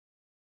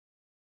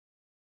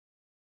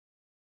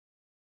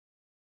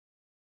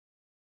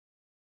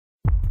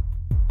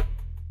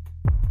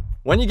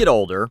When you get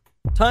older,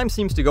 time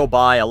seems to go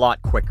by a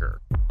lot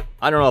quicker.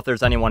 I don't know if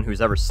there's anyone who's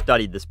ever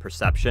studied this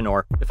perception,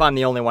 or if I'm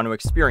the only one who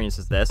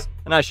experiences this,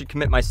 and I should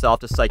commit myself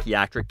to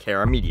psychiatric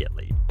care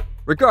immediately.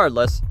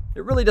 Regardless,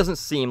 it really doesn't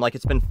seem like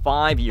it's been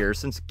 5 years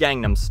since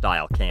Gangnam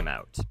Style came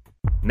out.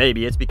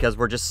 Maybe it's because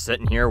we're just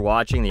sitting here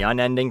watching the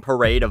unending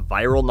parade of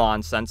viral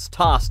nonsense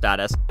tossed at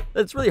us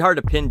that it's really hard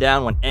to pin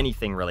down when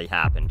anything really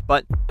happened,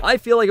 but I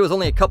feel like it was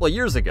only a couple of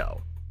years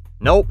ago.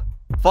 Nope.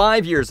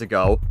 5 years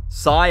ago,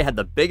 Psy had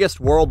the biggest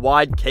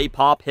worldwide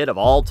K-pop hit of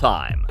all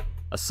time.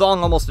 A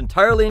song almost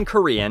entirely in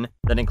Korean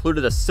that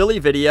included a silly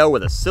video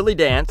with a silly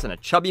dance and a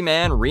chubby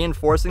man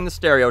reinforcing the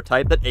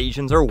stereotype that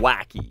Asians are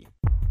wacky.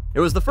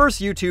 It was the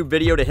first YouTube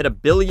video to hit 1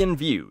 billion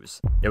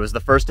views. It was the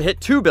first to hit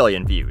 2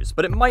 billion views,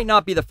 but it might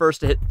not be the first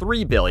to hit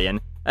 3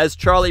 billion, as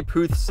Charlie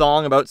Puth's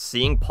song about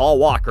seeing Paul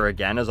Walker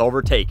again has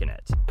overtaken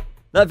it.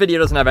 That video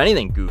doesn't have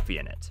anything goofy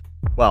in it.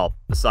 Well,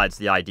 besides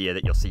the idea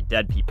that you'll see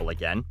dead people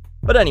again.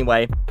 But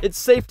anyway, it's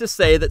safe to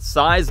say that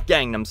Psy's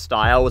Gangnam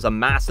Style was a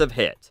massive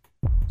hit.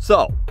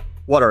 So,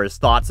 what are his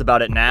thoughts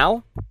about it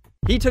now?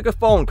 He took a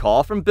phone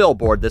call from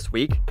Billboard this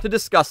week to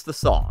discuss the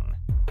song.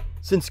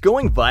 Since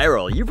going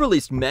viral, you've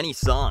released many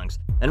songs,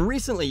 and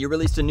recently you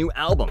released a new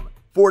album,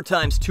 4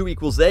 times 2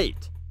 equals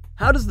 8.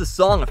 How does the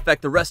song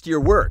affect the rest of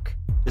your work?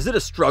 Is it a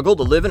struggle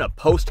to live in a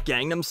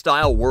post-Gangnam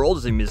Style world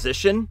as a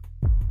musician?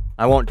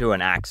 I won't do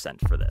an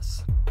accent for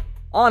this.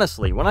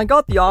 Honestly, when I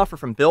got the offer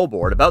from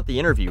Billboard about the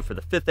interview for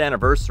the 5th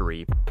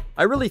anniversary,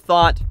 I really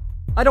thought,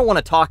 I don't want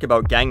to talk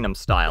about Gangnam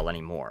Style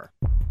anymore.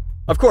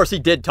 Of course he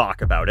did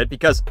talk about it,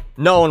 because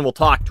no one will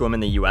talk to him in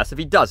the US if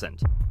he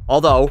doesn't.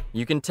 Although,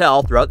 you can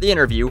tell throughout the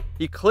interview,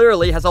 he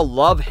clearly has a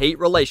love-hate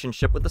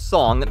relationship with the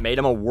song that made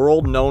him a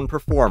world-known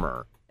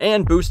performer,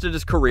 and boosted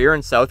his career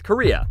in South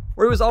Korea,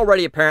 where he was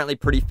already apparently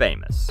pretty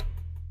famous.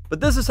 But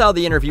this is how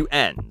the interview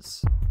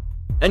ends.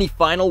 Any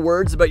final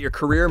words about your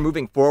career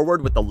moving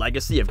forward with the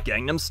legacy of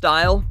Gangnam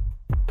Style?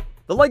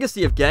 The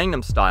legacy of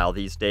Gangnam Style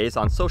these days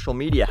on social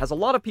media has a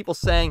lot of people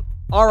saying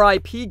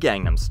RIP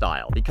Gangnam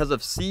Style because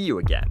of See You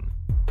Again.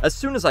 As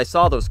soon as I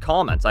saw those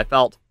comments, I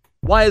felt,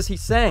 why is he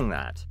saying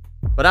that?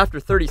 But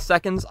after 30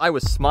 seconds, I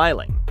was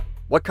smiling.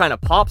 What kind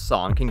of pop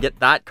song can get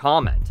that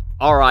comment?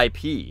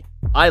 RIP.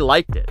 I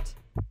liked it.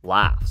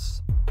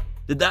 Laughs.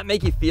 Did that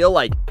make you feel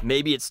like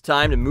maybe it's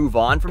time to move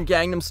on from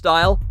Gangnam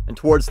Style and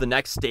towards the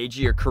next stage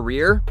of your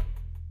career?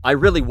 I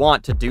really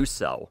want to do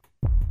so.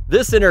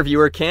 This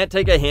interviewer can't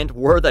take a hint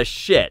worth a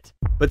shit,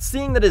 but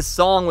seeing that his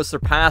song was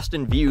surpassed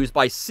in views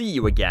by See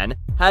You Again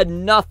had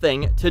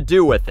nothing to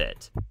do with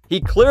it. He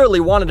clearly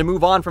wanted to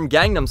move on from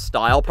Gangnam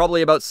Style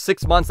probably about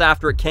 6 months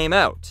after it came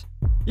out.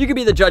 You can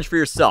be the judge for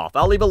yourself.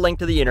 I'll leave a link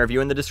to the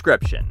interview in the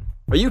description.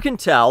 But you can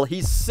tell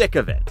he's sick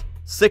of it.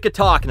 Sick of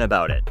talking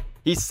about it.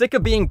 He's sick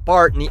of being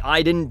Bart in the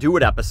I Didn't Do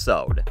It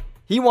episode.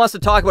 He wants to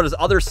talk about his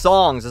other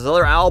songs, his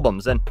other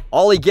albums, and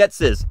all he gets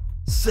is,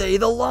 say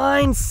the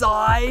line,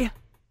 Psy.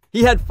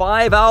 He had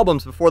 5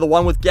 albums before the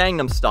one with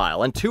Gangnam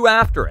Style, and 2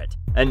 after it.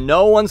 And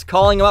no one's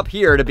calling him up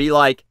here to be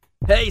like,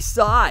 hey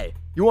Psy,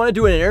 you want to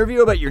do an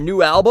interview about your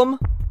new album?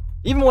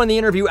 Even when the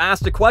interview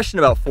asked a question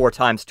about 4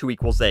 times 2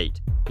 equals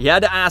 8, he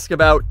had to ask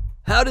about,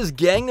 how does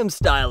Gangnam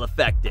Style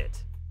affect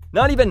it?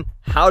 Not even,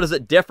 how does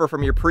it differ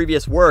from your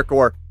previous work,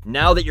 or,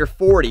 now that you're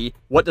 40,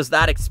 what does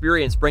that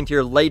experience bring to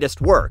your latest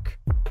work?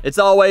 It's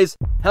always,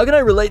 how can I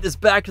relate this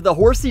back to the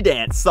horsey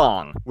dance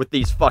song with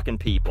these fucking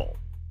people?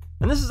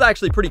 And this is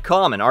actually pretty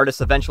common,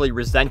 artists eventually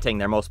resenting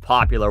their most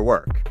popular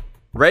work.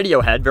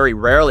 Radiohead very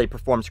rarely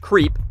performs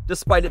Creep,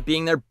 despite it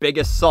being their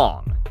biggest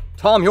song.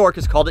 Tom York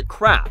has called it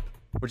crap,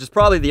 which is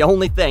probably the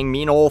only thing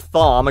me and old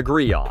Thom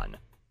agree on.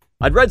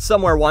 I'd read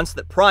somewhere once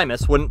that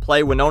Primus wouldn't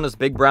play Winona's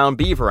Big Brown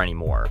Beaver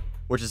anymore,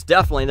 which is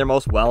definitely their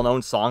most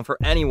well-known song for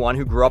anyone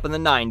who grew up in the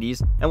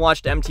 90s and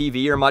watched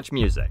MTV or Much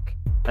Music.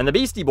 And the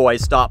Beastie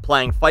Boys stopped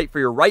playing Fight for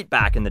Your Right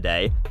back in the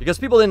day because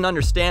people didn't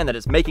understand that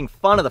it's making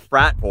fun of the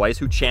frat boys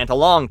who chant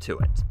along to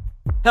it.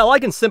 Hell, I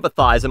can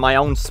sympathize in my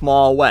own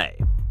small way,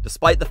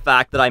 despite the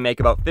fact that I make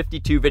about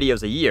 52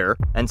 videos a year,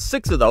 and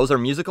 6 of those are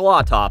musical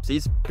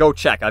autopsies. Go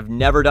check, I've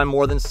never done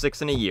more than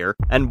 6 in a year,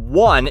 and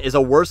 1 is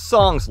a worst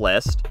songs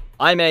list.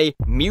 I'm a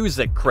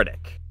music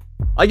critic.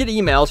 I get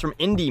emails from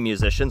indie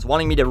musicians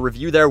wanting me to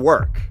review their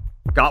work.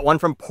 Got one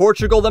from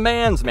Portugal the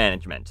Man's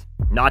Management,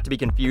 not to be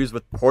confused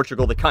with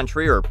Portugal the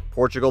Country or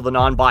Portugal the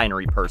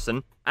Non-Binary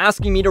Person,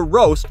 asking me to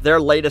roast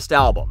their latest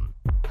album.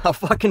 How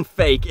fucking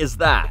fake is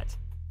that?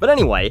 But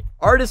anyway,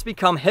 artists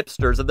become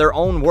hipsters of their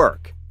own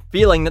work,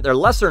 feeling that their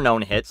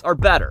lesser-known hits are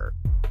better.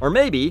 Or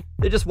maybe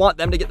they just want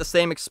them to get the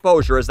same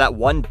exposure as that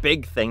one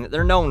big thing that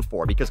they're known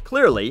for, because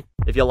clearly,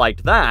 if you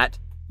liked that,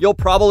 you'll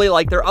probably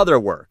like their other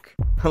work.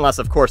 Unless,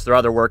 of course, their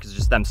other work is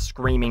just them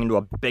screaming into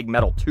a big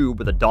metal tube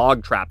with a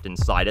dog trapped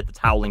inside it that's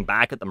howling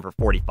back at them for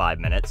 45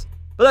 minutes.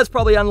 But that's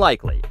probably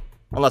unlikely.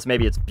 Unless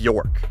maybe it's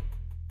Bjork.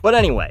 But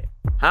anyway,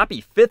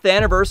 happy 5th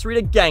anniversary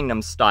to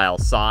Gangnam Style,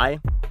 Psy.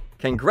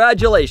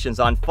 Congratulations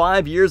on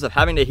 5 years of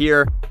having to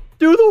hear,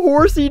 do the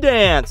horsey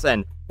dance,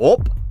 and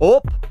op,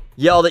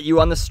 yelled at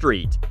you on the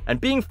street, and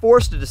being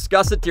forced to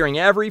discuss it during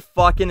every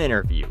fucking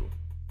interview.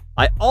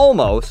 I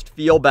almost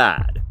feel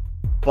bad.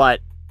 But,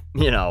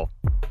 you know,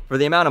 for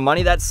the amount of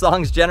money that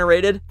song's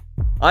generated,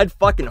 I'd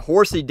fucking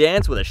horsey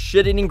dance with a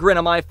shit-eating grin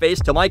on my face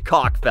till my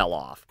cock fell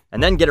off,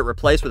 and then get it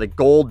replaced with a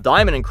gold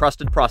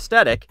diamond-encrusted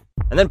prosthetic,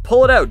 and then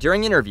pull it out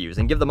during interviews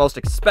and give the most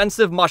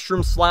expensive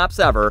mushroom slaps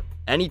ever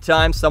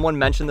anytime someone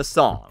mentioned the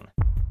song.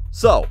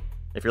 So,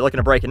 if you're looking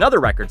to break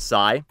another record,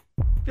 Psy,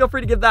 feel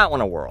free to give that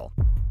one a whirl.